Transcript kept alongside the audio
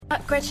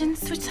Gretchen,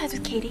 switch sides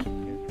with Katie.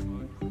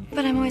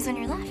 But I'm always on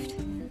your left.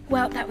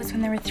 Well, that was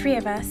when there were 3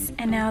 of us,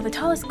 and now the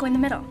tallest go in the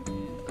middle.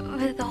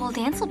 But the whole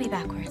dance will be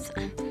backwards.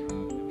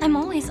 I'm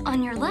always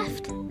on your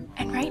left.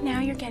 And right now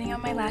you're getting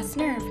on my last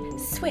nerve.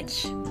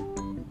 Switch.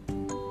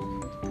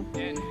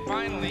 And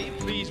finally,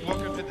 please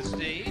welcome to the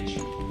stage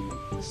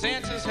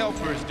Santa's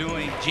Helpers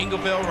doing Jingle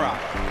Bell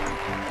Rock.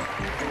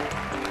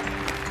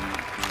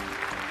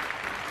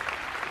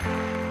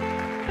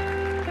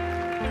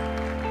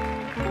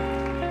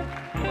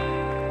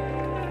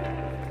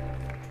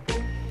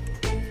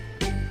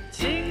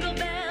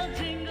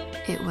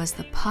 It was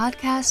the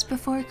podcast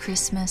before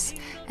Christmas,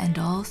 and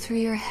all through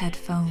your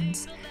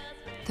headphones.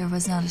 There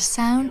was not a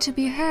sound to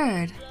be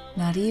heard,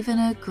 not even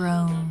a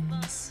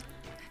groans.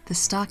 The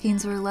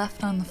stockings were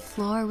left on the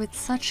floor with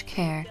such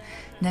care,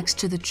 next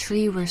to the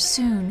tree where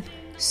soon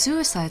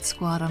Suicide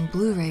Squad on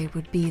Blu-ray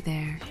would be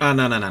there. Oh,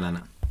 no.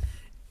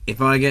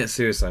 If I get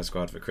Suicide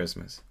Squad for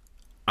Christmas,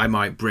 I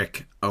might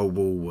brick a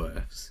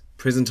Woolworths.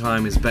 Prison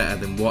time is better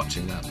than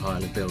watching that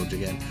pile of bilge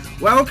again.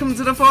 Welcome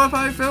to the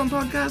 405 Film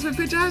Podcast with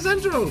Picturehouse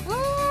Central! Woo!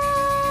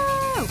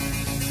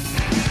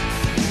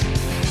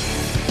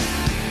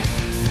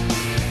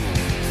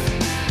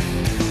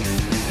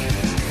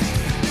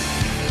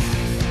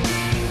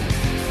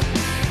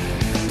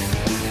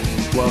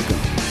 Welcome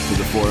to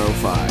the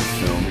 405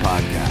 Film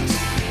Podcast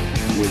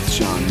with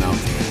Siån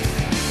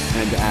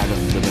and Adam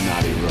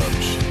Libinati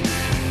Roach.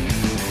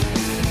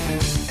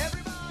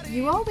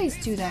 You always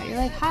do that. You're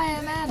like, hi,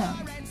 I'm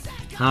Adam.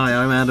 Hi,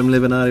 I'm Adam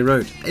Libinati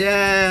Roach.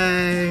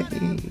 Yay!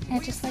 Yeah,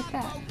 just like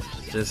that.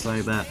 Just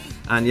like that.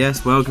 And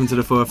yes, welcome to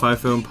the 405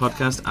 Film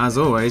Podcast. As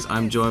always,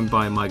 I'm joined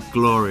by my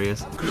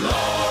glorious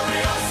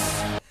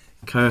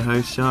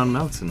co-host Siån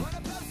Melton.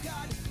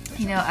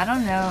 You know, I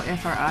don't know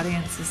if our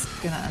audience is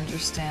going to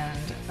understand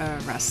a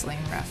wrestling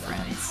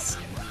reference.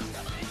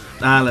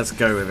 Let's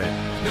go with it.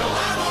 No,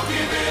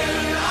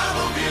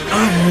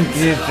 I won't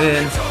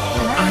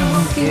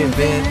give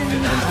in.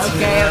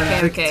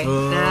 Okay.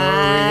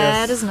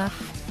 That is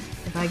enough.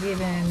 If I gave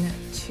in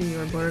to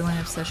your borderline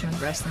obsession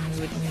with wrestling,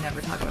 we would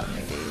never talk about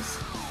movies.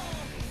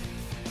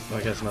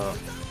 I guess not.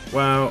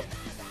 Well,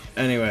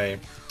 anyway,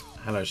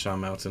 hello Siån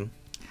Melton.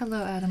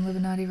 Hello, Adam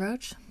Libinati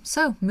Roach.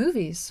 So,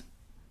 movies.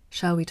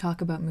 Shall we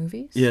talk about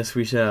movies? Yes,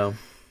 we shall.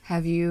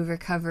 Have you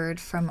recovered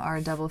from our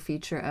double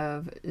feature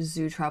of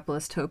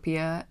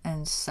Zootropolis-topia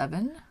and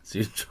Seven?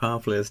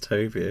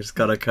 Zootropolis-topia. It's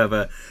got to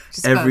cover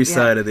every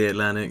side of the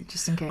Atlantic.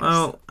 Just in case.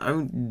 Well,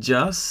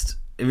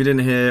 if you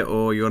didn't hear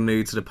or you're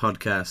new to the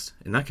podcast,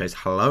 in that case,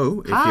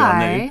 hello, if you're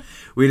new.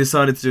 We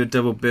decided to do a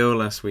double bill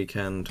last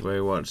weekend where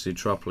we watched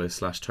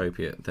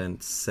Zootropolis/Topia,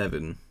 then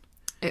Seven.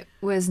 It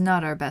was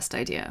not our best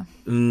idea.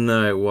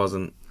 No, it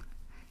wasn't.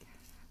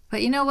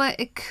 But you know what?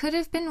 It could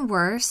have been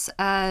worse,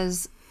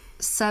 as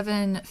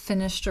Seven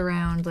finished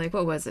around,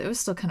 what was it? It was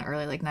still kind of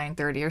early,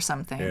 9:30 or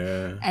something.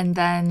 Yeah. And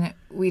then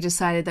we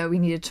decided that we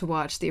needed to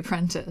watch The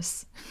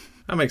Apprentice.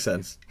 That makes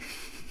sense.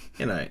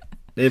 You know,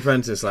 The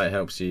Apprentice,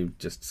 helps you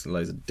just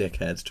loads of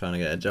dickheads trying to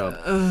get a job.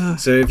 Ugh.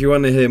 So if you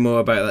want to hear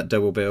more about that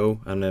double bill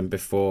and then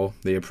before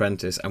The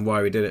Apprentice and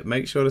why we did it,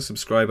 make sure to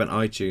subscribe on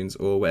iTunes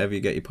or wherever you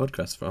get your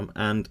podcasts from,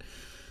 and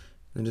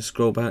then just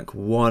scroll back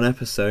one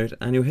episode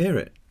and you'll hear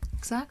it.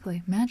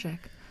 Exactly.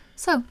 Magic.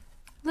 So,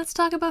 let's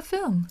talk about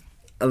film.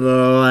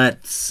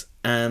 Let's.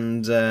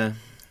 And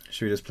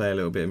should we just play a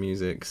little bit of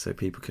music so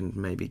people can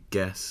maybe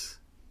guess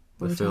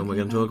the film we're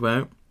going to talk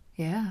about?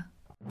 Yeah.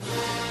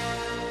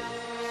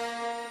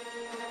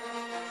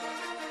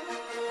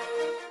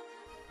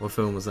 What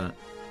film was that?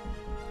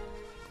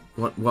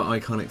 What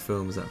iconic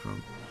film was that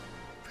from?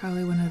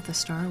 Probably one of the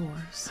Star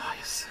Wars. Oh,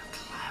 you're so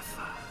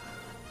clever.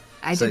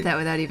 I did that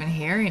without even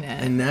hearing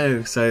it. I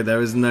know. So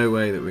there is no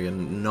way that we're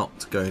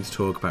not going to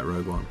talk about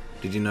Rogue One.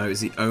 Did you know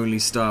it's the only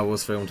Star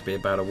Wars film to be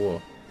about a war?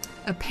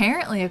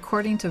 Apparently,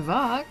 according to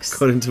Vox.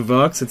 According to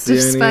Vox, it's the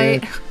only...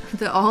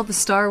 Despite all the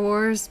Star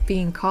Wars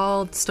being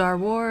called Star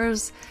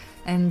Wars,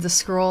 and the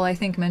scroll, I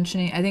think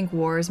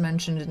war is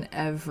mentioned in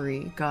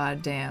every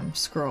goddamn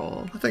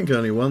scroll. I think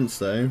only once,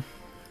 though.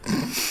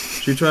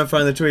 Should we try and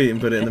find the tweet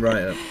and put it in the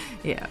write-up?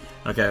 Yeah.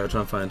 Okay, we'll try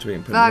and find a tweet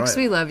and put it in the write-up. Vox,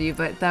 we love you,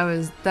 but that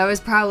was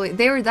probably...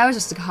 that was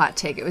just a hot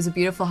take. It was a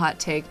beautiful hot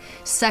take.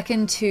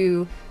 Second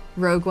to...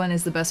 Rogue One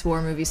is the best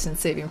war movie since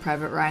Saving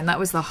Private Ryan. That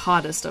was the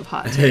hottest of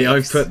hot takes. Hey,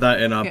 I've put that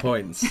in our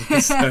points,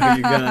 so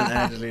you can't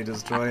actually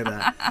destroy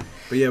that.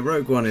 But yeah,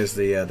 Rogue One is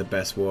the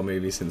best war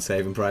movie since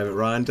Saving Private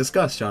Ryan.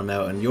 Discuss, Siån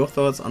Melton, your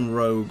thoughts on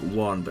Rogue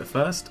One. But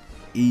first,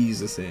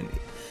 ease us in.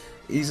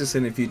 Ease us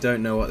in if you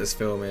don't know what this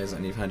film is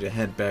and you've had your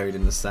head buried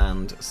in the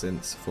sand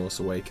since Force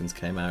Awakens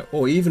came out,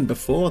 or even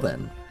before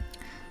then.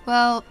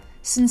 Well...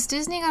 Since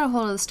Disney got a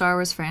hold of the Star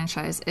Wars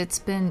franchise, it's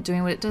been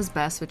doing what it does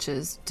best, which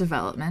is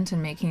development and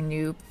making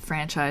new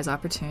franchise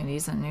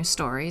opportunities and new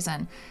stories.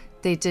 And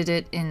they did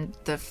it in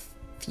the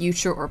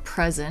future or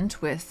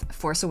present with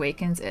Force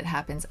Awakens. It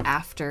happens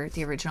after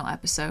the original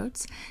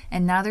episodes.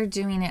 And now they're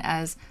doing it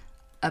as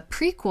a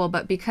prequel,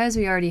 but because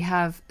we already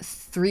have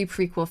 3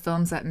 prequel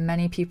films that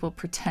many people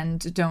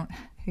pretend don't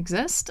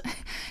exist.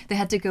 They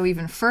had to go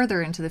even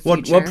further into the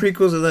future. What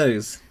prequels are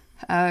those?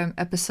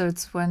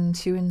 Episodes 1,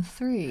 2, and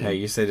 3. Hey,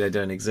 you say they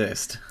don't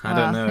exist. I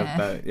Well, don't know yeah.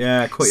 about...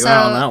 Yeah, I caught you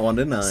out on that one,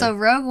 didn't I? So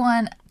Rogue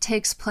One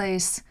takes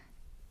place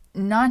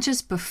not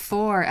just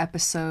before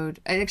episode...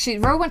 Actually,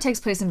 Rogue One takes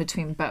place in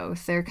between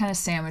both. They're kind of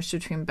sandwiched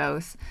between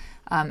both.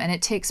 And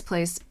it takes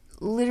place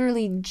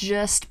literally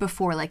just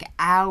before, like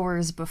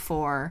hours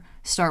before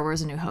Star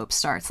Wars A New Hope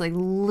starts. Like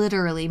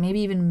literally, maybe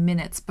even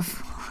minutes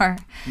before.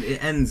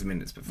 It ends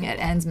minutes before. Yeah, it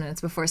ends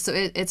minutes before. So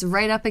it's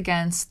right up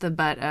against the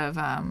butt of,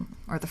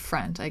 or the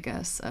front, I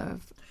guess,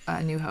 of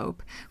A New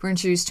Hope. We're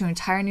introduced to an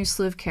entire new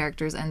slew of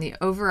characters, and the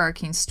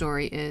overarching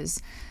story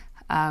is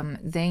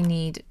they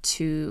need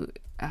to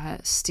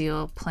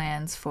steal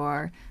plans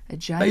for a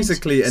giant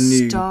Basically a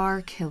new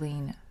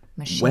star-killing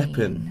machine.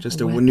 Weapon.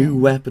 Just a new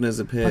weapon has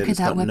appeared. What could It's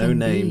that got no weapon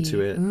name be?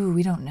 to it. Ooh,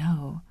 we don't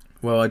know.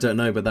 Well, I don't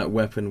know, but that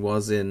weapon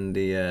was in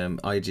the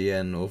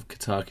IGN or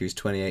Kotaku's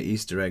 28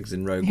 Easter eggs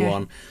in Rogue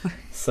One.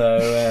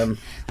 So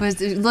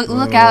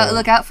Look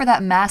out for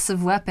that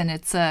massive weapon.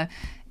 It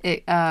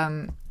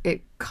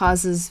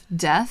causes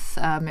death.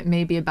 It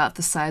may be about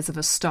the size of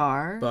a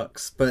star.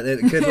 bucks, but it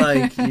could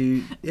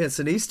it's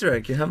an Easter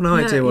egg. You have no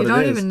idea what it is. You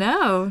don't even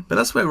know. But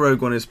that's where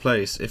Rogue One is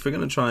placed. If we're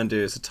going to try and do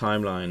this, a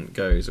timeline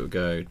goes or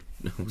go.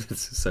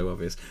 This is so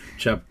obvious.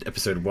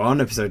 Episode 1,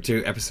 Episode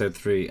 2, Episode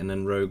 3, and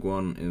then Rogue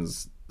One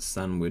is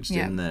sandwiched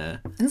in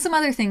there. And some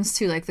other things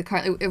too, like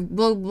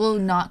we'll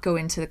not go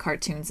into the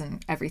cartoons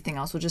and everything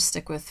else. We'll just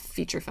stick with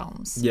feature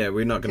films. Yeah,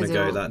 we're not going to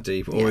go that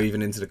deep, or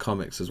even into the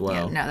comics as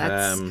well. Yeah, no,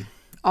 that's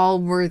all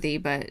worthy,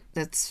 but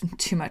that's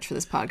too much for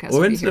this podcast.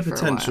 Or into the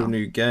potential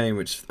new game,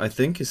 which I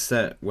think is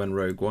set when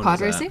Rogue One Pod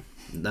is racing? out.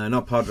 No,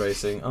 not pod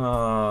racing.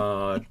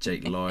 Oh,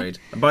 Jake Lloyd.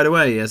 And by the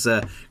way, as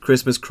a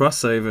Christmas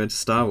crossover to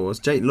Star Wars,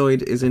 Jake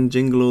Lloyd is in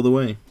Jingle All the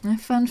Way. A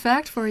fun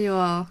fact for you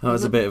all. That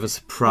was a bit of a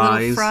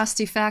surprise. Little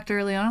frosty fact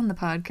early on in the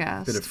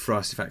podcast. Bit of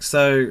frosty fact.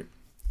 So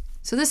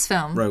this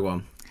film, Rogue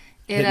One.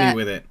 Hit me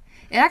with it.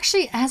 It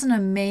actually has an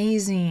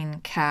amazing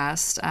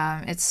cast.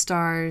 It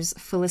stars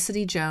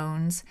Felicity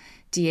Jones,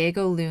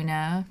 Diego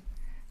Luna,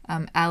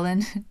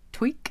 Alan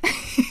Tudyk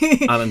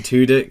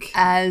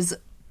as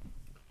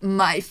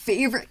my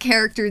favorite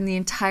character in the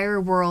entire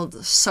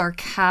world,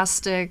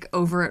 sarcastic,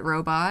 over-it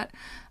robot.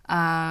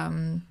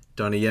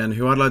 Donnie Yen,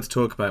 who I'd like to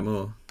talk about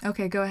more.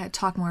 Okay, go ahead.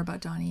 Talk more about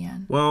Donnie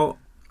Yen. Well,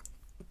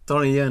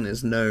 Donnie Yen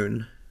is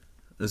known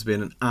as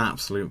being an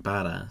absolute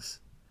badass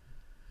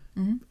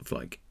of,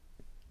 like,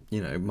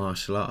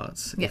 martial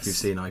arts. Yes. If you've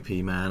seen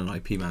IP Man and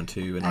IP Man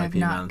 2 and I IP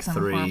have not, Man 'cause I'm a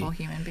 3. horrible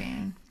human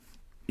being.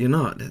 You're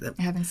not. I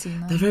haven't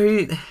seen They're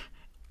them.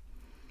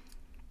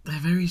 they're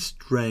very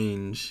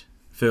strange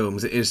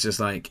films. It is just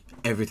like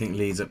everything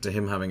leads up to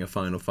him having a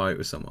final fight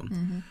with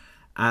someone.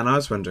 And I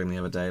was wondering the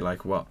other day,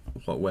 like, what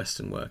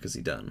Western work has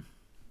he done?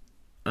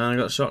 And I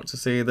got shocked to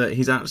see that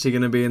he's actually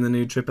going to be in the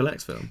new Triple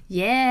X film.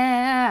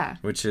 Yeah.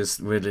 Which is,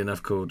 weirdly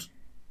enough, called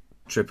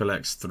Triple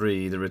X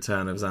 3, The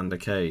Return of Xander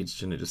Cage.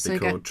 Shouldn't it just be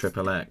called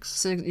Triple X?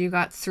 So you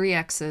got 3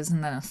 X's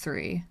and then a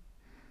 3.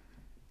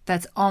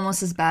 That's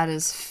almost as bad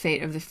as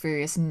Fate of the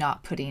Furious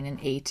not putting an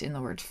 8 in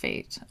the word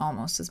fate.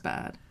 Almost as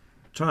bad.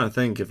 I'm trying to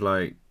think if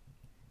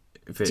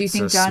it's Do you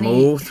think a Johnny...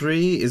 small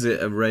 3, is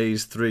it a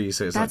raised 3?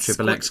 So it's like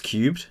Triple X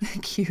cubed?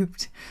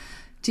 Cubed.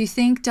 Do you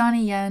think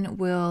Donnie Yen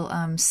will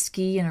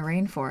ski in a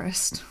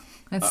rainforest?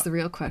 That's the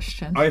real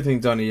question. I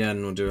think Donnie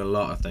Yen will do a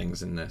lot of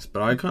things in this,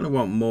 but I kind of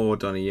want more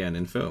Donnie Yen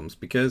in films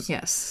because...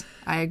 Yes,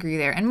 I agree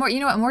there. And more,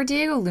 more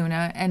Diego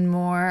Luna and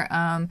more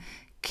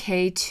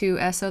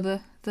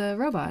K2SO the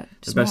robot.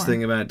 Just the best more.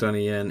 thing about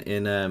Donnie Yen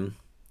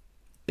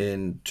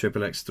in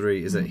Triple X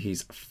 3 is that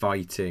he's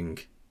fighting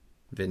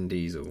Vin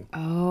Diesel.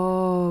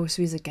 Oh,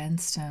 so he's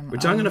against him.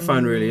 Which I'm going to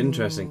find really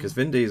interesting because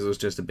Vin Diesel's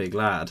just a big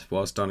lad,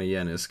 whilst Donnie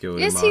Yen is skilled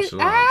in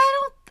martial arts.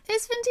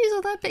 Is Vin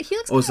Diesel that big? He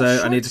looks Also, kind of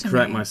short I need to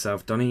correct me.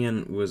 myself. Donnie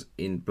Yen was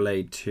in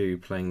Blade 2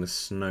 playing the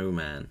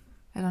Snowman.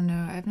 I don't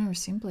know. I've never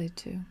seen Blade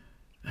 2.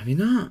 Have you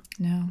not?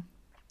 No.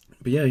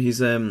 But yeah, he's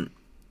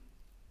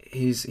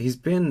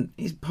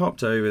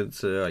popped over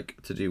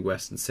to do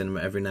Western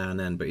cinema every now and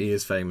then, but he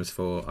is famous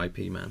for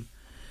IP Man.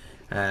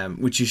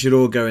 Which you should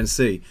all go and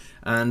see.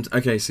 And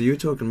okay, so you were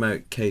talking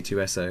about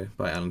K2SO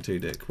by Alan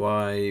Tudyk.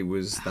 Why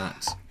was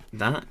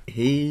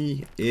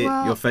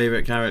your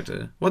favourite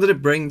character? What did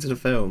it bring to the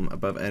film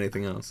above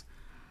anything else?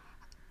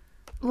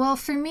 Well,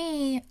 for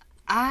me,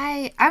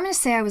 I'm going to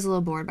say I was a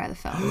little bored by the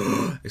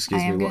film.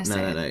 Excuse me, what?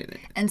 No.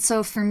 And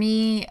so for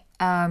me,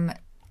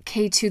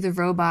 K2 the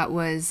robot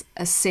was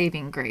a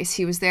saving grace.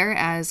 He was there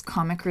as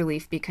comic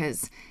relief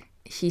because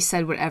he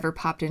said whatever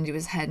popped into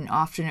his head, and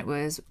often it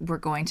was, we're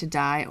going to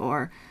die,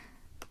 or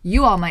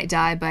you all might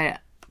die,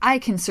 but I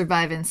can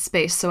survive in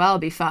space, so I'll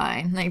be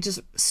fine. Like, just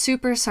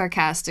super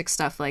sarcastic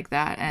stuff like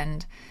that.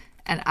 And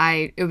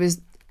it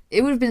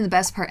would have been the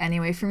best part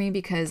anyway for me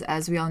because,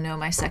 as we all know,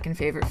 my second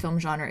favorite film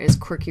genre is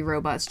quirky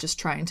robots just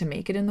trying to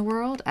make it in the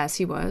world, as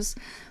he was.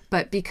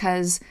 But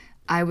because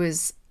I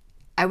was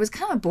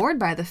kind of bored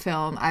by the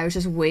film, I was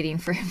just waiting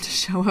for him to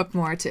show up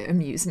more to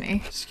amuse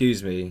me.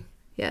 Excuse me.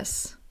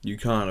 Yes. you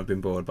can't have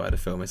been bored by the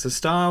film. It's a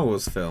Star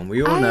Wars film.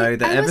 We all know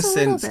that ever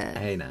since...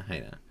 Hey now.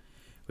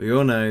 We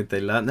all know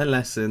they learnt their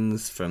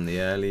lessons from the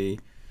early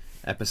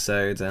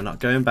episodes. They're not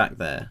going back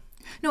there.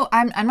 No,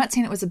 I'm not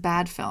saying it was a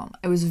bad film.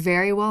 It was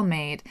very well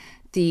made.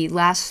 The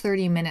last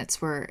 30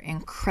 minutes were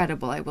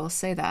incredible, I will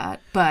say that.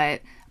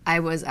 But I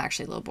was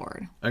actually a little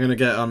bored. I'm going to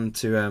get on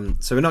to...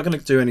 so we're not going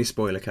to do any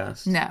spoiler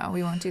cast. No,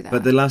 we won't do that.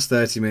 But the last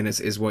 30 minutes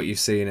is what you've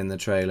seen in the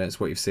trailer. It's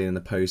what you've seen in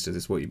the posters.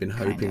 It's what you've been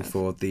hoping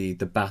for. The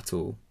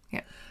battle.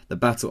 Yeah. The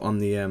battle on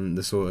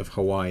the sort of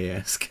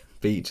Hawaii-esque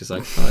beach is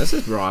like, oh, this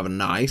is rather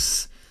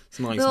nice. It's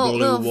nice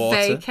blue water.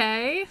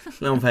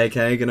 Little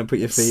vacay. Going to put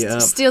your feet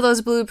up. Steal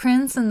those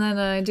blueprints and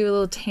then do a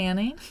little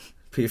tanning.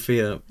 Put your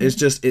feet up.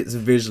 It's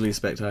visually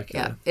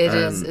spectacular. Yeah, it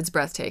is. It's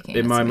breathtaking.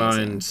 In my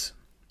mind,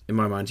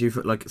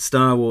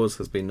 Star Wars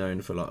has been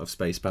known for a lot of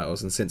space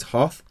battles, and since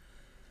Hoth,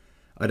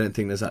 I don't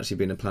think there's actually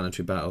been a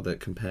planetary battle that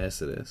compares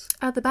to this.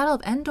 The Battle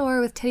of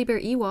Endor with teddy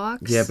bear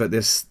Ewoks. Yeah, but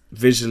this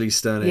visually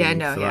stunning. Yeah,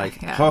 no,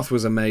 Hoth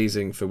was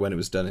amazing for when it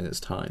was done in its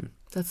time.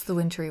 That's the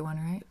wintry one,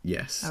 right?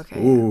 Yes. Okay.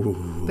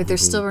 Ooh. But there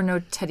still were no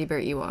teddy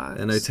bear Ewoks.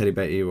 There are no teddy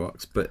bear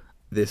Ewoks, but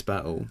this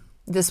battle.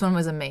 This one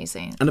was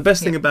amazing. And the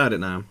best thing about it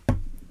now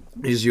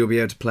is you'll be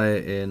able to play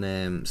it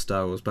in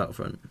Star Wars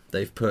Battlefront.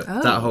 They've put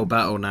that whole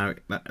battle now,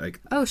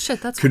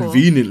 that's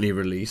conveniently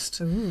released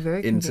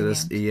very into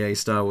this EA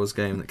Star Wars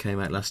game that came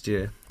out last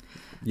year.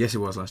 Yes, it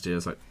was last year.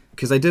 It's like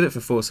because they did it for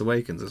Force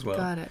Awakens as well.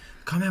 Got it.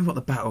 I can't remember what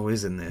the battle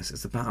is in this.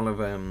 It's the Battle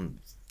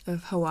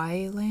of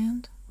Hawaii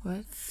Land.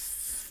 What?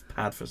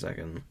 Pad for a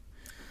second.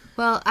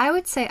 Well, I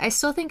would say I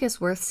still think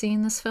it's worth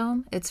seeing this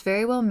film. It's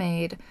very well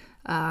made.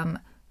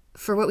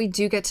 For what we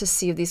do get to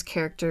see of these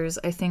characters,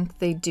 I think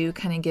they do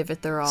kind of give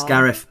it their all.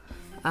 Scarif.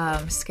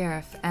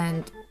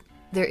 And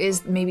there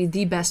is maybe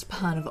the best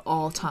pun of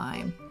all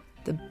time.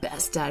 The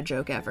best dad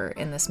joke ever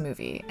in this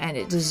movie. And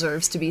it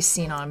deserves to be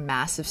seen on a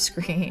massive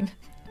screen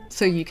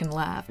so you can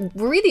laugh.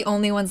 Were we the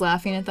only ones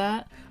laughing at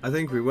that? I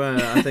think we were.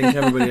 I think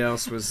everybody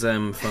else was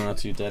far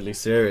too deadly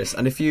serious.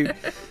 And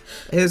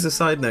here's a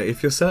side note,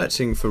 if you're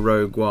searching for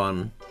Rogue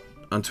One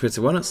on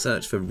Twitter, why not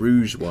search for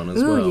Rouge One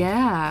as well?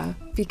 Yeah,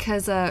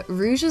 because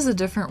rouge is a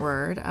different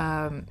word.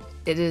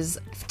 It is,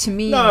 to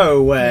me...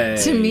 No way!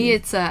 To me,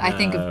 it's, I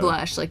think of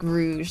blush, like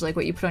rouge, like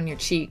what you put on your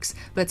cheeks.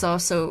 But it's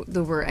also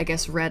the word, I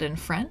guess, red in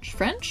French.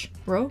 French?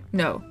 Ro?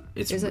 No.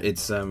 It's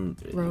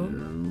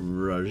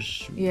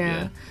rouge.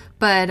 Yeah.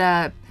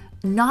 But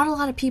not a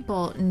lot of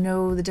people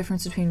know the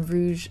difference between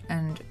rouge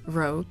and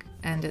rogue.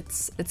 And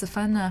it's a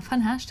fun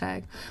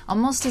hashtag.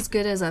 Almost as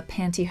good as a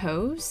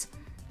pantyhose.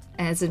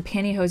 As in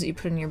pantyhose that you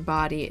put in your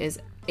body is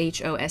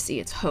H-O-S-E,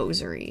 it's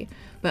hosiery.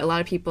 But a lot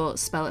of people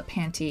spell it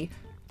panty.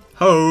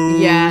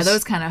 Hose! Yeah,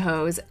 those kind of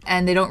hose.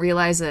 And they don't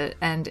realize it,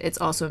 and it's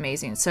also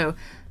amazing. So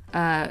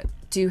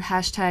do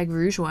hashtag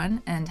Rouge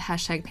One and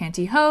hashtag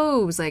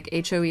pantyhose, like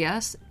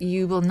H-O-E-S.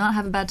 You will not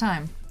have a bad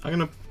time. I'm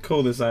going to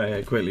call this out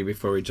here quickly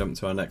before we jump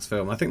to our next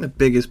film. I think the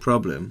biggest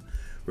problem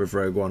with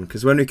Rogue One,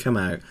 because when we come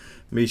out,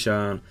 me,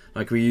 Siån,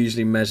 we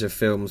usually measure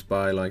films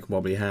by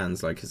wobbly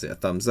hands, is it a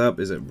thumbs up,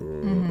 is it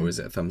or is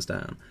it a thumbs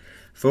down?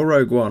 For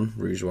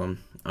Rouge One,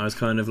 I was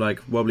kind of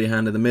wobbly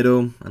hand in the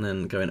middle and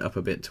then going up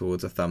a bit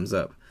towards a thumbs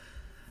up.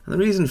 And the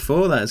reason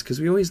for that is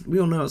because we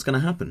all know what's going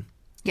to happen.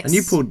 Yes. And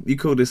you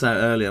called this out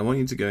earlier. I want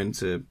you to go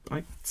into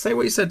say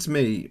what you said to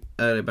me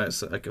earlier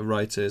about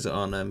writers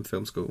on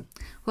film school.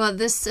 Well,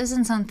 this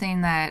isn't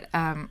something that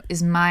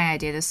is my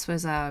idea. This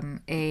was a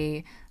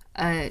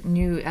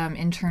new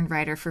intern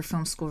writer for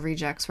Film School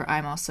Rejects, where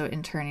I'm also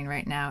interning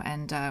right now,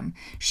 and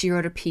she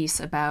wrote a piece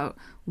about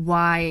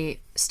why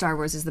Star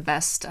Wars is the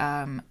best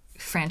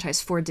franchise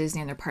for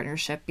Disney and their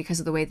partnership because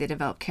of the way they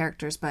develop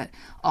characters, but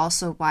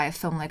also why a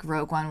film like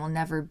Rogue One will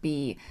never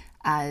be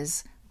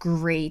as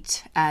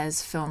great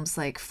as films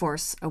like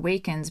Force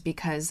Awakens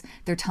because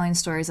they're telling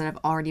stories that have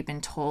already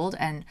been told,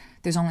 and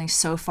there's only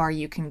so far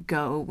you can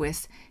go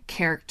with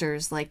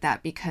characters like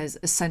that because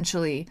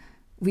essentially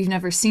we've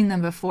never seen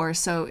them before,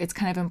 so it's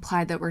kind of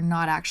implied that we're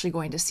not actually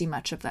going to see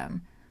much of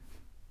them.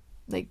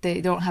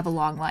 They don't have a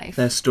long life.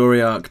 Their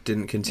story arc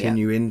didn't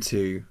continue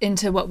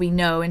into what we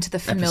know, into the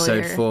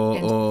familiar. Episode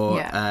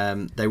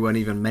 4, they weren't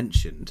even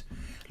mentioned.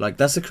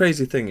 That's the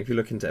crazy thing. If you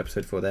look into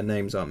Episode 4, their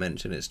names aren't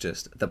mentioned. It's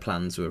just the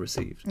plans were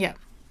received. Yeah.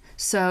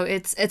 So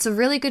it's a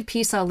really good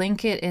piece. I'll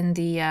link it in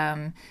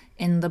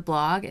the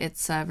blog.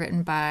 It's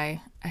written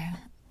by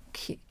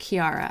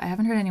Kiara. I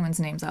haven't heard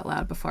anyone's names out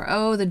loud before.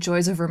 Oh, the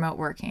joys of remote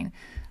working.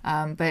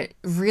 But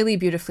really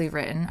beautifully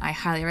written. I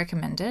highly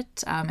recommend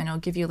it, and it'll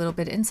give you a little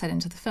bit of insight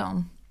into the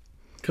film.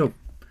 Cool.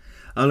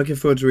 I'm looking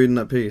forward to reading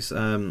that piece.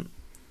 And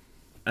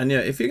yeah,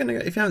 if you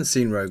haven't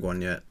seen Rogue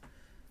One yet,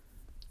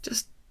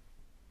 just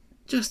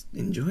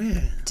enjoy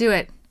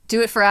it.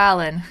 Do it for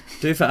Alan.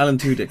 Do it for Alan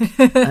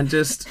Tudyk, and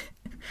just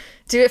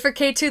do it for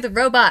K2 the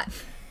robot.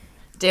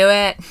 Do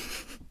it.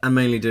 And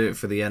mainly do it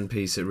for the end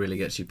piece. It really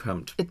gets you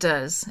pumped. It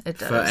does.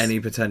 For any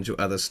potential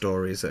other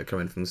stories that are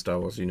coming from the Star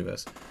Wars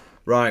universe.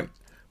 Right,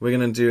 we're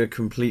going to do a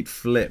complete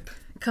flip.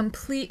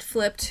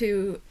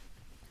 To...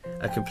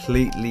 a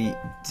completely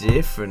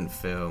different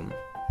film.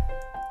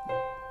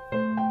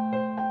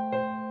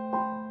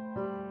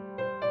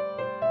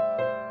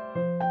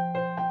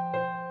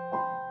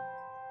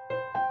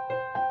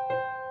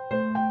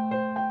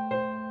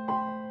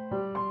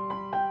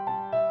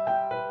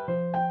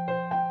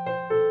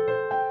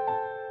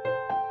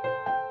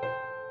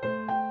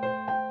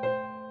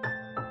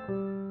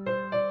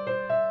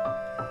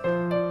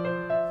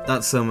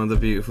 That's some of the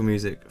beautiful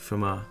music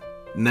from our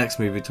next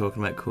movie we're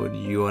talking about called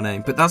Your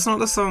Name. But that's not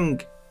the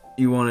song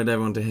you wanted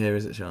everyone to hear,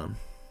 is it, Siån?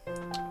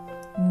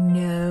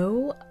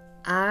 No,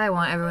 I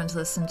want everyone to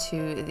listen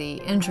to the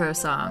intro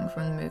song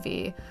from the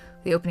movie,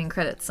 the opening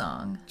credits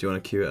song. Do you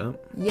want to cue it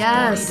up?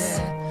 Yes.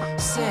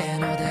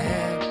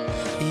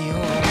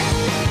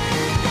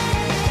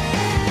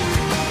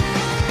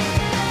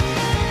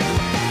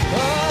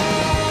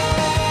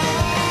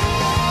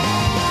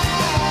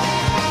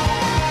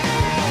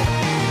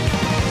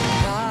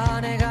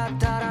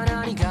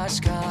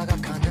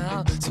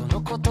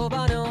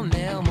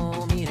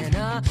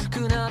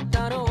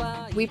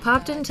 We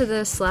popped into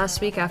this last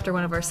week after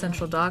one of our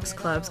Central Docs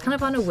clubs, kind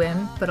of on a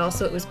whim, but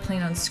also it was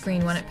playing on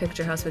Screen 1 at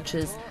Picturehouse, which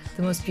is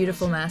the most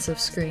beautiful, massive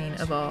screen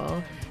of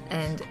all,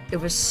 and it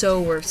was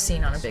so worth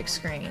seeing on a big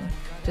screen.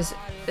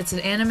 It's an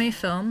anime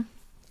film,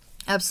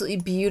 absolutely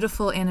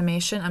beautiful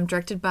animation. I'm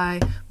directed by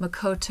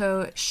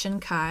Makoto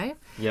Shinkai.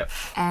 Yep.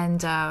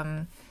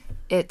 And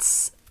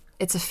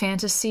it's a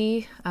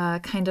fantasy,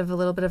 kind of a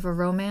little bit of a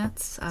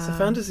romance. It's a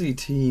fantasy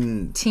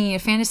teen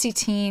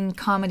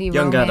comedy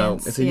young romance.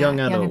 adult. It's a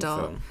young adult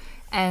film.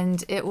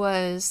 And it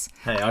was...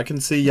 Hey, I can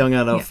see young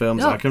adult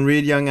films. No. I can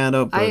read young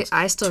adult books.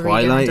 I still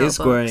Twilight read young adult is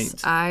books.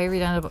 great. I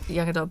read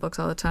young adult books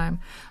all the time.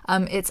 I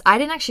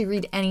didn't actually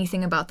read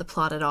anything about the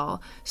plot at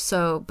all.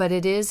 But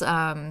it is...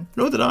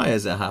 Nor did I,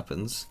 as it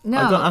happens. No,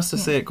 I got asked to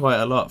see it quite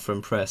a lot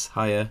from press.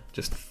 Hiya,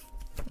 just...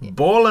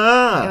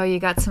 Baller! Oh, you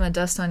got some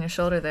dust on your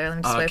shoulder there. Let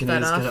me swipe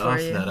that off for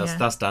you.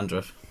 That's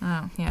dandruff.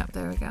 Oh, yeah,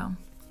 there we go.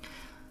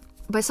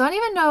 But so I don't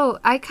even know,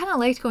 I kind of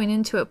liked going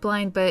into it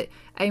blind, but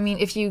I mean,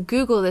 if you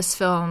Google this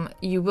film,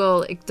 you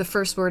will, the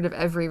first word of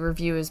every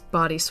review is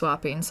body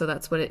swapping, so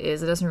that's what it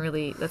is. It doesn't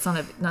really, that's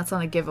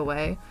not a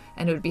giveaway,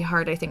 and it would be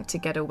hard, I think, to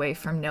get away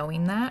from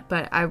knowing that,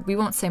 but we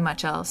won't say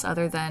much else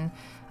other than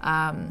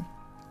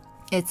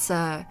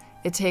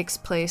it takes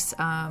place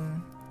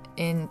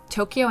in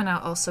Tokyo and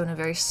also in a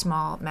very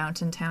small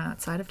mountain town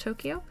outside of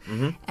Tokyo.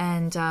 Mm-hmm.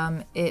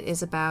 And it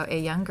is about a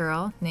young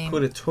girl named...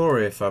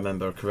 Kuritori, if I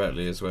remember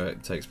correctly, is where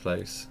it takes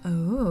place.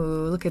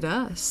 Oh, look at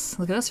us.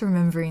 Look at us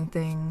remembering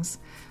things.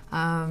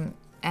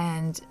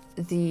 And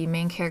the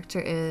main character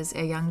is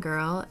a young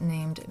girl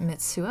named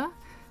Mitsuha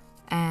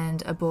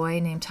and a boy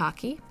named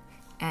Taki.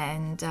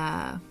 And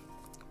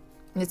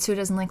Mitsuha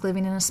doesn't like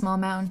living in a small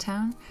mountain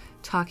town.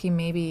 Taki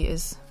maybe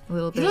is... a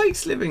little bit. He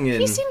likes living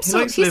in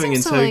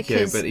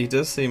Tokyo, but he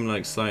does seem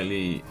like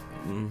slightly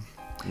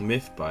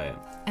miffed by it.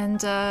 And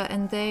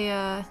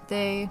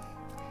they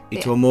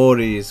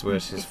Itomori is where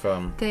she's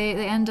from. They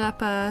end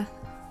up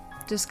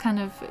just kind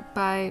of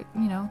by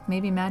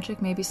maybe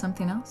magic, maybe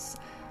something else,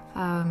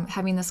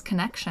 having this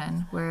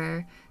connection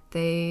where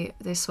they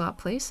swap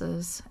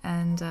places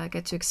and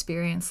get to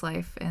experience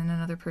life in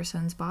another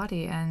person's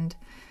body, and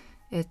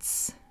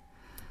it's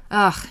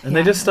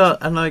they just start,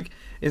 and like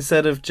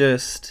instead of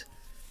just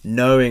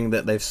knowing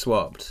that they've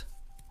swapped.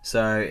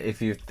 So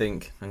if you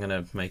think, I'm going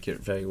to make it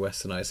very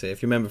westernized here,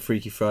 if you remember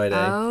Freaky Friday,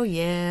 oh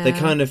yeah,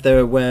 they're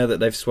aware that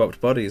they've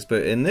swapped bodies,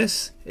 but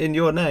in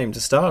Your Name,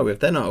 to start with,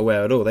 they're not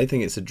aware at all. They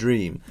think it's a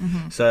dream.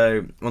 Mm-hmm.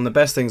 So one of the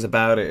best things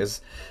about it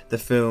is the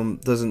film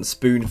doesn't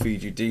spoon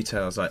feed you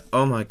details like,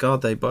 oh my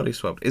god, they body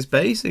swapped. It's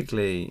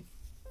basically,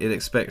 it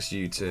expects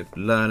you to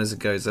learn as it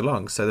goes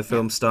along. So the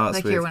film starts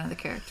like with... you're one of the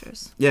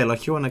characters. Yeah,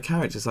 like you're one of the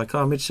characters. Like,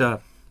 oh,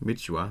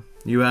 Mitsuha,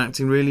 you were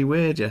acting really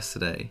weird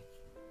yesterday.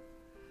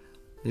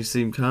 You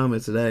seem calmer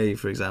today,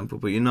 for example,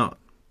 but you're not.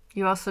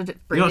 You also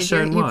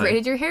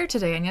braided your hair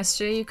today, and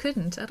yesterday you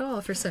couldn't at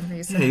all for some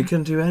reason. Yeah, you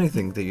couldn't do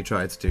anything that you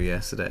tried to do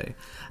yesterday.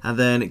 And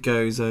then it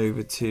goes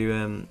over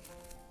to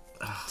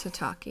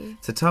Taki.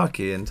 To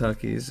Taki, and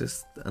Taki is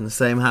just, and the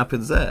same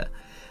happens there.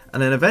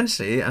 And then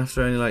eventually,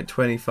 after only like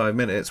 25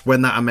 minutes,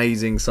 when that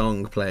amazing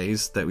song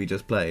plays that we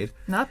just played...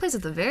 No, it plays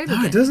at the very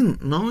beginning. No, it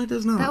doesn't. No, it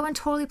does not. That one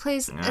totally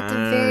plays at the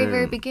very,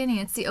 very beginning.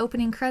 It's the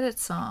opening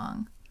credits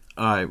song.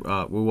 All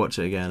right, we'll watch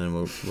it again and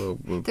we'll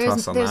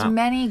toss on that. There's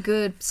many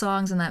good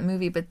songs in that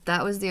movie, but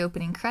that was the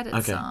opening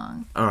credits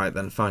song. All right,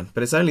 then, fine.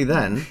 But it's only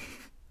then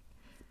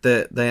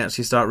that they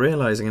actually start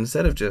realising,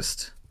 instead of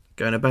just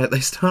going about, they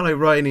start like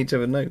writing each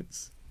other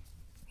notes.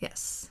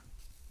 Yes.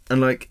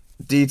 And like...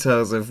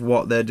 details of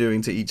what they're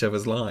doing to each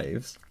other's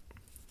lives,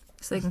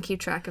 so they can keep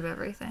track of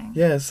everything.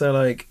 Yeah, so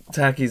like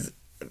Taki's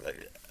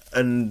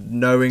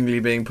unknowingly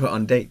being put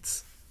on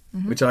dates,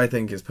 mm-hmm. which I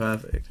think is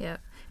perfect. Yeah,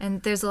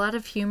 and there's a lot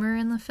of humor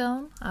in the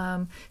film.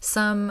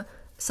 Some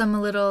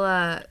a little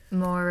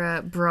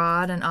more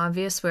broad and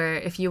obvious, where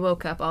if you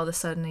woke up all of a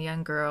sudden a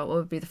young girl, what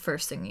would be the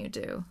first thing you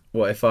do?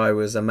 What if I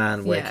was a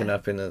man waking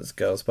up in a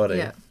girl's body?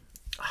 Yeah.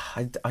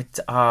 I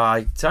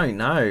don't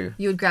know.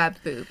 You would grab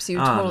boobs. You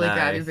would totally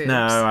grab your boobs.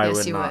 No, I yes,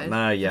 would you not. Would.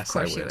 No, yes, of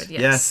course I would. You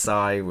would. Yes,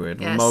 I would.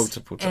 Yes.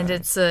 Multiple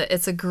times. And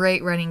it's a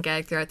great running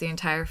gag throughout the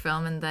entire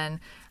film. And then,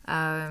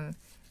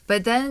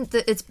 but then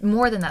it's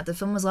more than that. The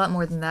film was a lot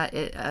more than that.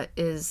 It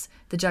is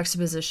the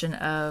juxtaposition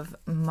of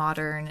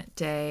modern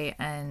day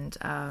and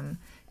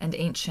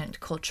ancient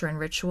culture and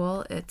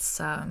ritual.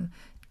 It's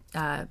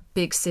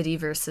big city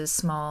versus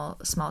small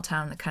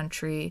town in the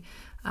country.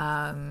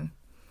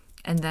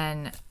 And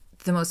then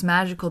the most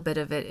magical bit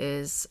of it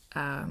is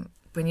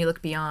when you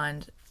look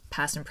beyond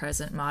past and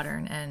present,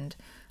 modern, and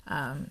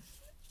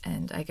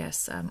I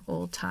guess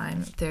old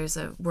time. There's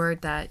a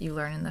word that you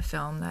learn in the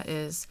film that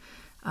is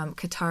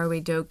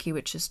Katarewe Doki,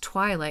 which is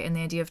twilight. And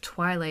the idea of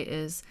twilight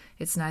is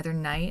it's neither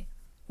night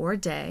or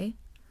day.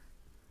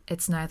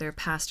 It's neither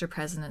past or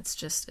present. It's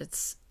just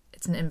it's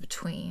an in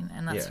between,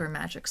 and that's where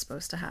magic's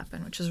supposed to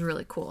happen, which is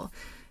really cool.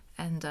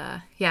 And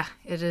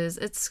it is.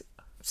 It's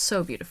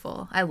so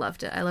beautiful. I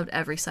loved it. I loved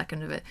every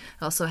second of it.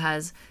 It also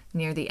has,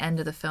 near the end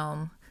of the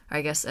film, or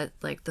I guess at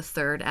like the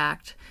third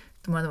act,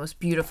 one of the most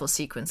beautiful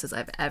sequences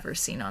I've ever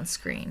seen on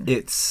screen.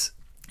 It's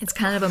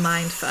kind of a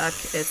mind fuck.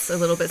 It's a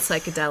little bit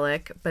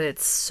psychedelic, but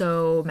it's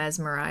so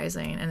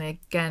mesmerizing, and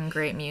again,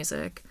 great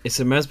music. It's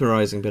a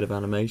mesmerizing bit of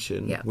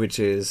animation, which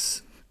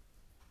is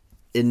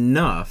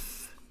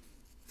enough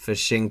for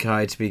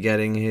Shinkai to be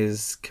getting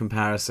his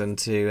comparison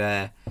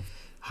to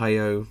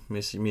Hayao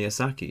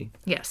Miyazaki.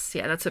 Yes,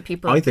 that's what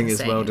people. I think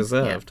it's well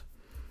deserved.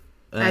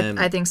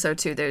 I think so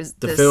too.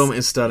 The film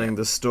is stunning.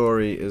 The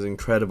story is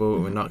incredible.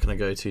 We're not going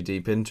to go too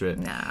deep into it.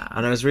 Nah.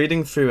 And I was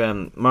reading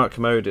through Mark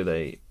Kermode did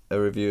a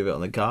review of it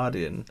on The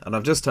Guardian, and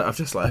I've just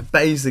like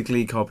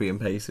basically copy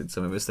and pasted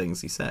some of his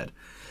things he said.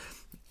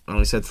 And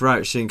he said,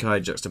 throughout,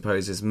 Shinkai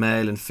juxtaposes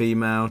male and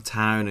female,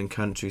 town and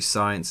country,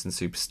 science and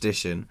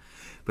superstition,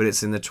 but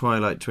it's in the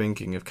twilight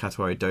twinkling of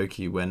Katarewe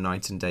Doki where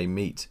night and day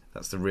meet.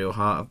 That's the real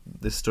heart of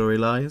this story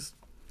lies.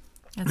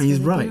 That's and he's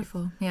really right.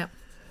 Beautiful. Yep.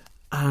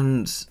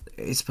 And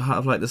it's part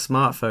of like the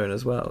smartphone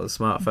as well. The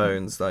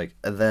smartphones like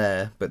are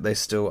there, but they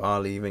still are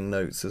leaving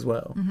notes as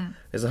well. Mm-hmm.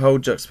 There's a whole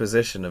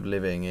juxtaposition of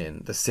living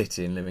in the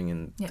city and living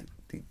in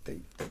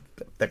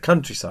the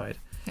countryside.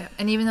 Yeah,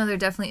 and even though there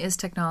definitely is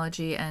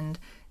technology and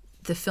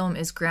the film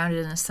is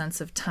grounded in a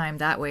sense of time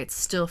that way, it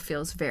still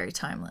feels very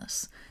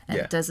timeless.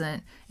 And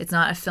it's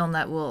not a film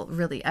that will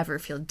really ever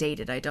feel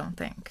dated, I don't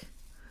think.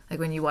 Like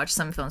when you watch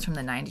some films from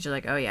the 90s, you're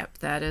like, oh yeah,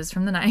 that is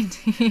from the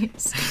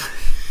 90s.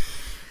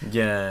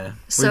 Yeah.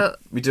 So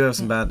we do have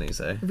some bad news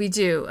though. We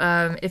do.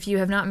 If you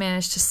have not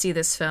managed to see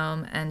this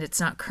film and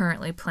it's not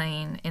currently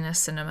playing in a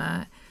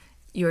cinema,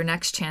 your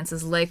next chance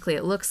is likely,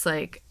 it looks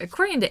like,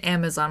 according to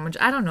Amazon, which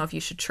I don't know if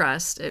you should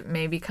trust, it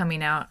may be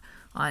coming out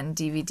on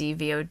DVD,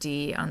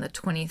 VOD on the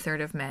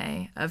 23rd of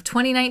May of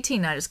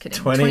 2019. No, just kidding.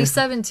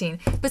 2017.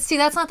 But see,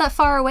 that's not that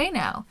far away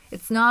now.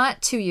 It's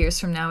not 2 years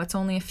from now. It's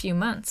only a few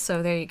months.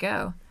 So there you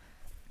go.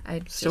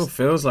 Still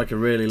feels like a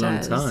really long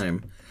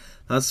time.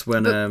 That's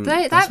when when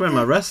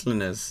my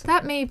wrestling is.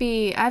 That may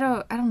be. I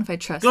don't know if I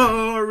trust.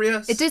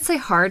 Glorious. It did say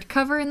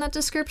hardcover in that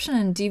description,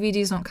 and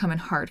DVDs don't come in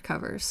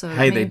hardcover. So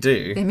they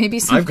do. They may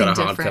be something different.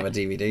 I've got a hardcover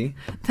DVD.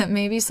 That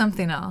may be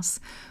something else.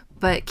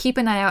 But keep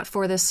an eye out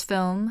for this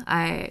film.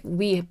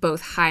 We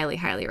both highly,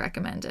 highly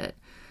recommend it.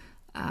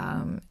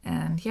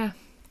 And yeah,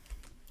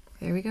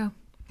 there we go.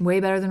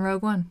 Way better than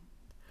Rogue One.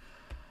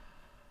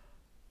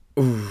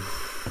 Ooh.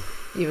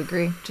 You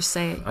agree? Just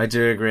say it. I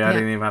do agree. I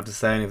didn't even have to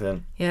say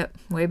anything. Yep,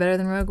 way better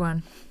than Rogue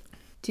One.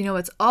 Do you know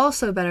what's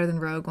also better than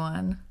Rogue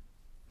One?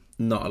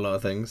 Not a lot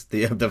of things.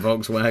 The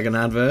Volkswagen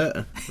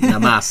advert.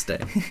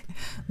 Namaste.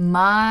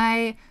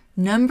 My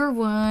number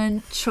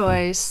one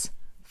choice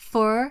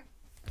for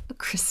a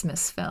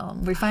Christmas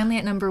film. We're finally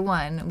at number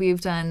one. We've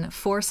done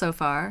 4 so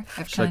far.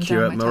 Should I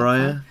cue up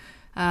Mariah?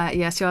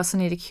 Yes, you also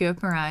need to cue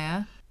up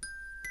Mariah.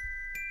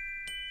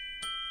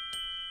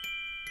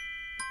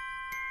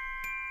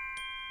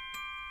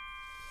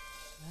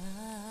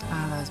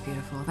 Oh, that was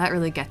beautiful. That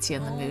really gets you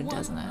in the mood,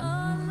 doesn't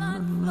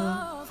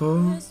it?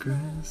 For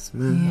Christmas,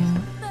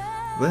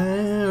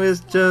 there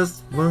is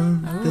just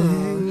one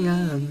thing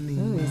I need.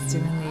 Ooh, he's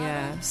doing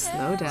the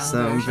slow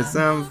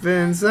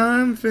down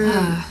Something.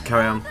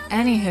 Carry on.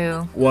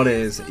 Anywho. What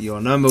is your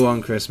number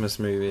one Christmas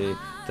movie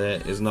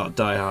that is not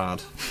Die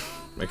Hard?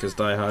 Because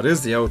Die Hard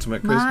is the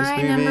ultimate Christmas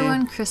movie. My number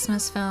one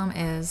Christmas film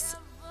is...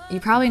 You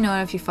probably know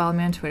it if you follow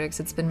me on Twitter, because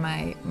it's been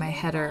my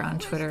header on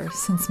Twitter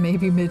since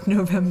maybe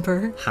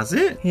mid-November. Has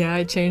it? Yeah,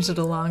 I changed it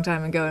a long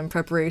time ago in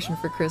preparation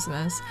for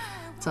Christmas.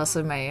 It's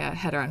also my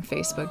header on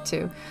Facebook,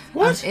 too.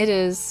 What? It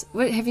is...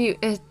 What have you...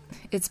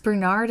 It's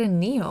Bernard and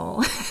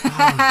Neil.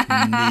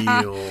 Oh,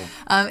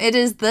 Neil. It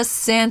is The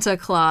Santa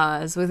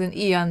Claus, with an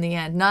E on the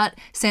end. Not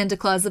Santa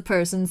Claus the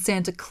person,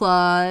 Santa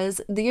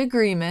Claus the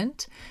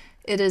agreement.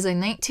 It is a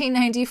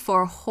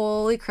 1994,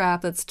 holy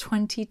crap, that's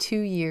 22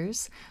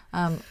 years,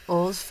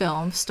 old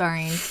film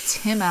starring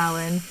Tim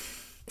Allen,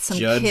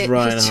 Judge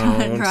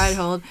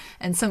Reinhold,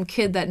 and some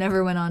kid that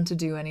never went on to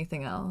do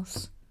anything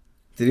else.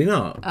 Did he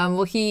not?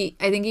 Well, I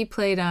think he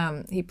played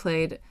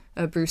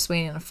Bruce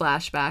Wayne in a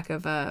flashback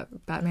of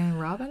Batman and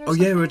Robin or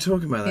something. Oh yeah, we were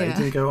talking about that. Yeah.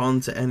 He didn't go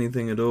on to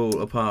anything at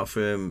all apart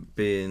from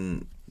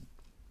being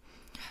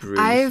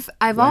Bruce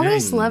I've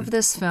always loved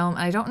this film.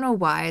 I don't know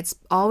why. It's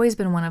always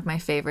been one of my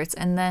favorites.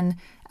 And then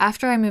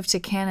after I moved to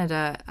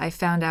Canada, I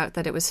found out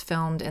that it was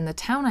filmed in the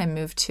town I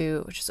moved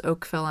to, which is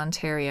Oakville,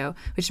 Ontario,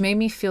 which made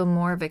me feel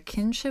more of a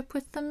kinship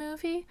with the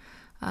movie.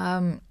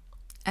 And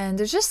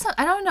there's just,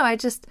 I don't know,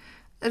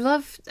 I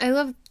love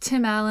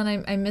Tim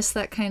Allen. I miss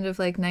that kind of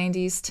like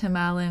 90s Tim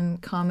Allen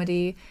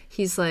comedy.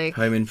 He's like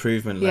Home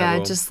Improvement yeah,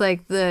 level. just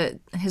like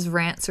his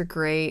rants are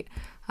great.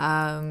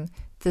 The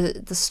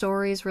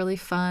story is really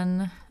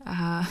fun.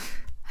 I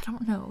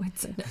don't know.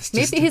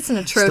 Maybe it's an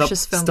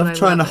atrocious film. Stop but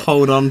trying to I love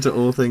hold on to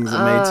all things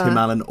that made Tim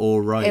Allen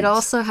all right. it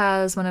also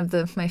has one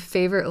of my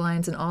favorite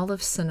lines in all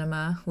of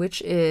cinema,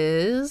 which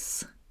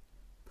is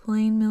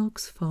 "Plain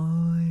milk's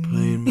fine."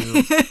 Plain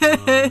milk's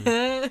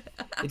fine.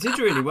 It did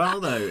really well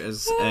though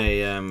as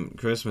a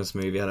Christmas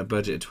movie. It had a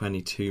budget of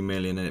 22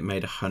 million and it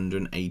made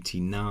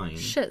 189.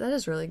 Shit, that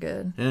is really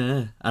good.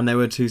 Yeah, and there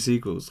were 2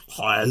 sequels.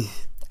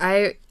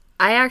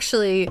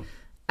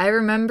 I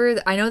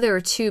remember, I know there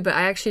were 2, but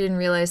I actually didn't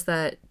realize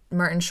that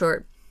Martin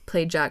Short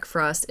played Jack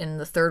Frost in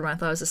the third one. I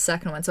thought it was the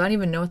second one, so I don't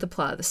even know what the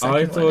plot of the second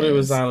one is. I thought it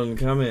was Alan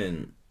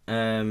Cumming.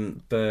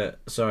 But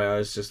sorry, I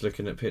was just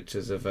looking at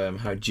pictures of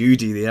how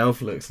Judy the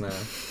elf looks now.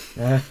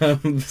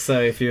 So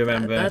if you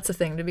remember, that's a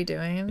thing to be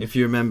doing. If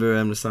you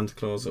remember the Santa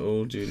Claus at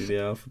all, Judy the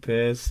elf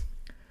appears.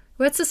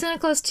 What's the Santa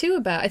Claus 2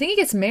 about? I think he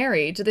gets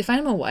married. Did they find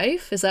him a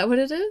wife? Is that what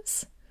it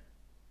is?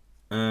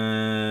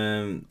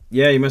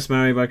 Yeah, you must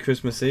marry by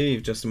Christmas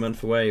Eve, just a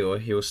month away, or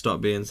he will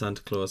stop being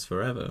Santa Claus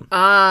forever.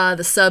 Ah,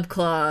 the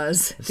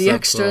sub-clause. The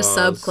extra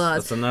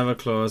sub-clause. That's another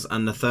clause,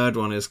 and the third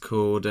one is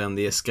called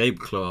the escape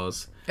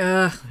clause.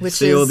 All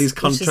these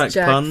contract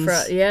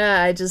puns?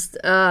 Yeah, I just...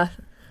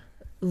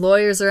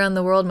 lawyers around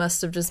the world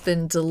must have just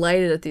been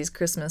delighted at these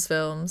Christmas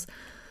films.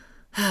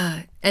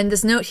 And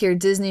this note here,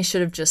 Disney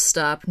should have just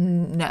stopped.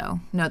 No,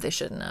 they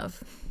shouldn't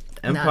have.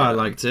 Empire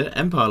liked it.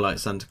 Empire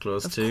liked Santa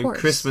Claus too. Course.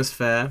 Christmas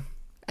Fair.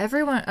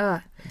 Everyone...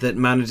 that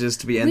manages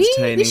to be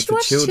entertaining for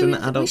children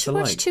and adults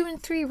alike. We should watch 2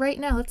 and 3 right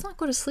now. Let's not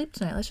go to sleep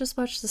tonight. Let's just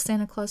watch the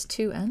Santa Claus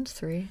 2 and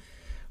 3.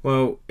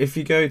 Well, if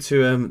you go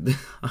to...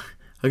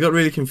 I got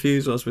really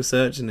confused whilst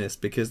researching this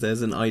because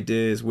there's an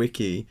Ideas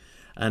Wiki,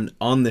 and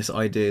on this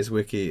Ideas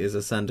Wiki is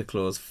a Santa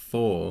Claus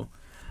 4.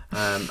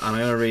 And I'm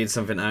going to read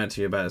something out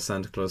to you about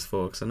Santa Claus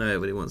 4 because I know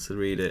everybody wants to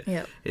read it.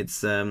 Yep.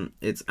 It's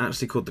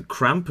actually called the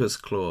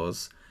Krampus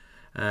Clause,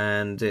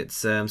 and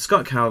it's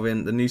Scott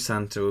Calvin, the new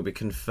Santa, will be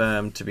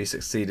confirmed to be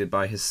succeeded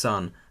by his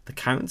son, the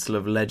Council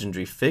of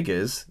Legendary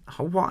Figures.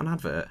 Oh, what an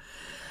advert!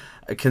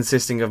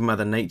 Consisting of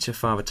Mother Nature,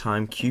 Father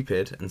Time,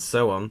 Cupid, and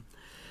so on.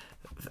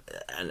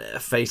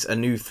 Face a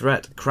new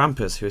threat,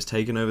 Krampus, who has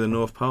taken over the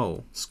North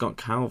Pole. Scott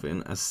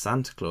Calvin, as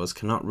Santa Claus,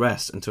 cannot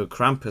rest until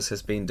Krampus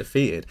has been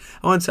defeated.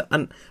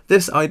 And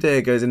this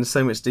idea goes into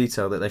so much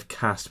detail that they've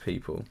cast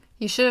people.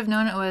 You should have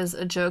known it was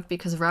a joke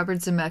because Robert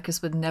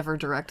Zemeckis would never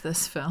direct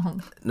this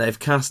film. They've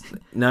cast...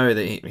 No,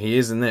 that he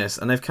is in this,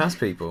 and they've cast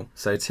people.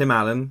 So Tim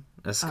Allen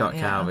as Scott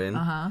Calvin.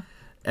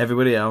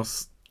 Everybody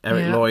else...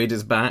 Eric Lloyd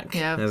is back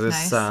as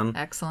his son.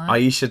 Excellent.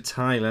 Aisha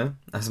Tyler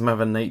as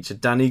Mother Nature.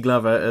 Danny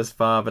Glover as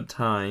Father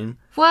Time.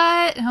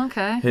 What?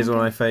 Okay. Here's one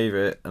of my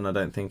favourite, and I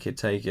don't think he'd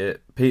take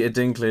it. Peter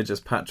Dinklage as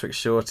Patrick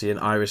Shorty, an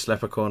Irish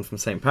leprechaun from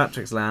St.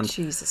 Patrick's Land.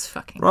 Jesus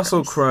fucking Russell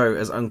Christ. Crowe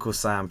as Uncle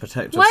Sam,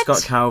 protector What? of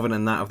Scott Calvin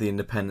and that of the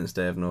Independence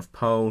Day of North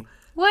Pole.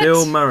 What?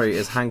 Bill Murray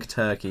as Hank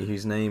Turkey,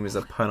 whose name is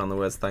a pun on the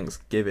words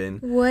Thanksgiving.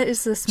 What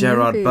is this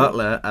Gerard movie?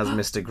 Butler as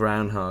Mr.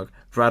 Groundhog.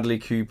 Bradley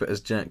Cooper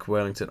as Jack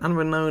Wellington. And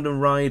Winona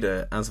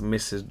Ryder as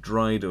Mrs.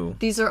 Dreidel.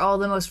 These are all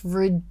the most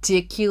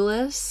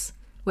ridiculous...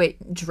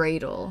 Wait,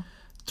 Dreidel.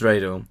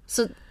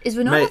 So is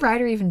Winona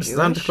Ryder even Jewish?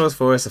 Santa Claus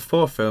 4 is the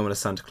 4th film in a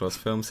Santa Claus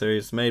film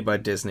series made by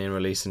Disney and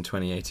released in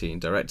 2018,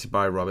 directed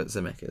by Robert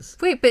Zemeckis.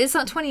 Wait, but it's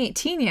not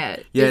 2018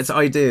 yet. Yeah, it's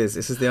ideas.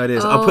 This is the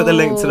ideas. I'll put the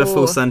link to the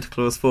full Santa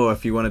Claus 4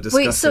 if you want to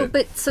discuss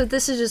it. So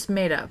this is just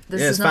made up.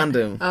 This is it's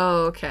fandom.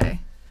 Oh, okay.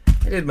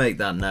 I did make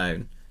that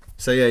known.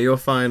 So yeah, your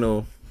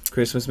final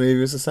Christmas movie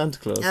was The Santa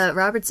Claus.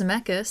 Robert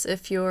Zemeckis,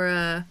 if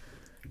you're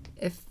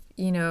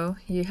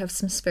you have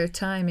some spare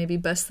time, maybe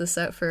bust this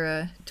out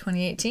for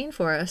 2018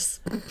 for us.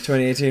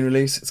 2018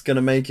 release, it's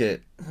gonna make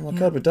it. Oh my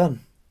god, we're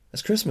done.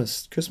 It's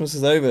Christmas. Christmas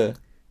is over.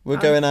 We're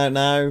going out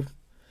now. A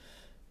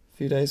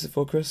few days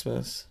before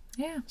Christmas.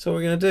 Yeah. So what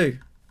we're gonna do.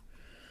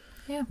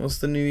 Yeah. What's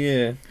the new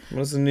year? What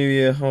does the new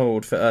year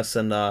hold for us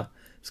and our...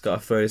 Just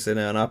got to throw this in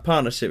there. And our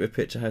partnership with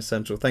Picturehouse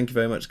Central. Thank you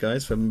very much,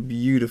 guys, for a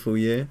beautiful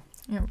year.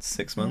 Yep.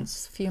 6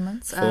 months. Yes, a few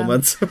months. 4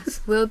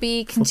 months. We'll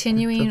be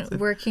continuing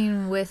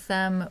working with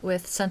them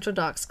with Central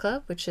Docs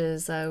Club, which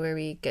is where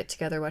we get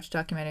together, watch a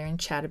documentary, and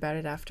chat about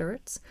it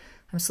afterwards.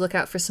 So look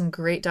out for some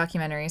great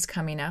documentaries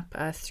coming up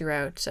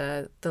throughout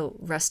the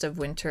rest of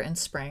winter and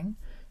spring.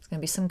 There's going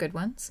to be some good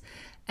ones.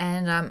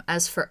 And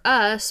as for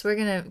us, we're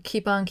going to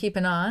keep on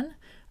keeping on.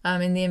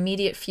 In the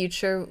immediate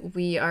future,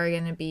 we are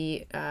going to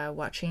be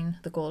watching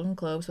the Golden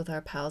Globes with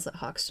our pals at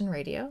Hoxton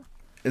Radio.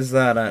 Is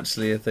that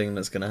actually a thing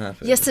that's going to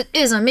happen? Yes, it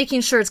is. I'm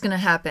making sure it's going to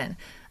happen.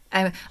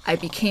 I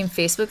became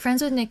Facebook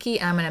friends with Nikki,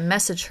 and I'm going to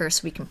message her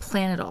so we can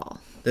plan it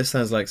all. This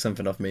sounds like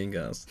something off Mean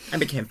Girls. I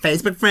became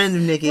Facebook friends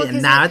with Nikki,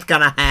 and now it's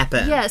going to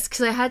happen. Yes,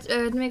 because I had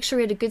to make sure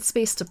we had a good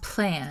space to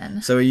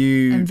plan. So are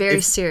you... I'm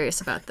very serious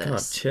about this.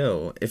 God,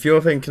 chill. If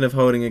you're thinking of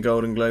holding a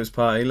Golden Globes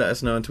party, let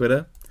us know on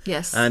Twitter.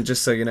 Yes. And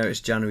just so you know, it's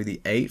January the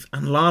 8th.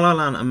 And La La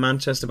Land and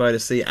Manchester by the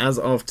Sea, as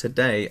of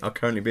today, are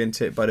currently being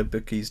tipped by the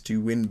bookies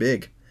to win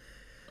big.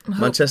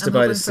 Manchester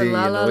by the Sea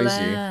annoys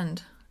you.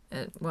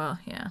 Well,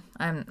 yeah.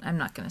 I'm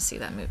not going to see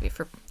that movie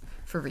for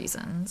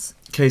reasons.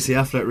 Casey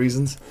Affleck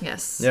reasons.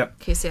 Yes. Yep.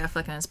 Casey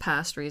Affleck and his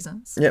past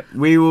reasons. Yep.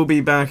 We will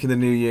be back in the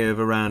new year with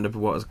a round of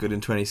what was good in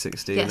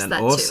 2016 yes, and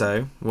that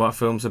also too. what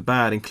films are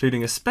bad,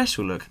 including a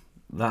special look.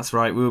 That's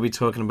right, we will be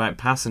talking about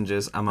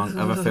Passengers among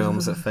other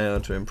films that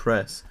failed to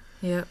impress.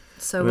 Yep.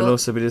 So we'll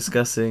also be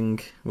discussing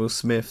Will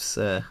Smith's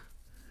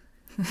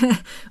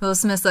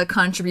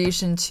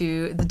contribution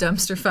to the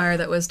dumpster fire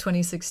that was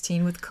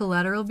 2016 with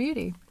Collateral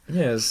Beauty.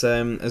 Yes,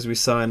 as we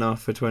sign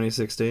off for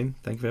 2016,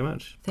 thank you very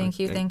much. Thank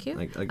you.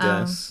 I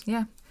guess.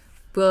 Yeah.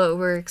 Well,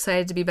 we're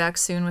excited to be back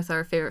soon with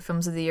our favorite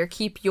films of the year.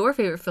 Keep your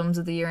favorite films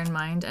of the year in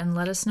mind and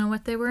let us know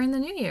what they were in the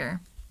new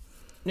year.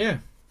 Yeah.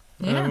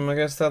 Yeah. I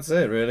guess that's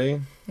it,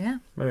 really. Yeah.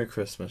 Merry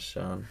Christmas,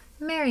 Siån.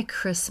 Merry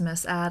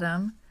Christmas,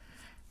 Adam.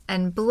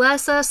 And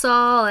bless us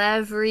all,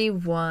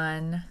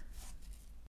 everyone.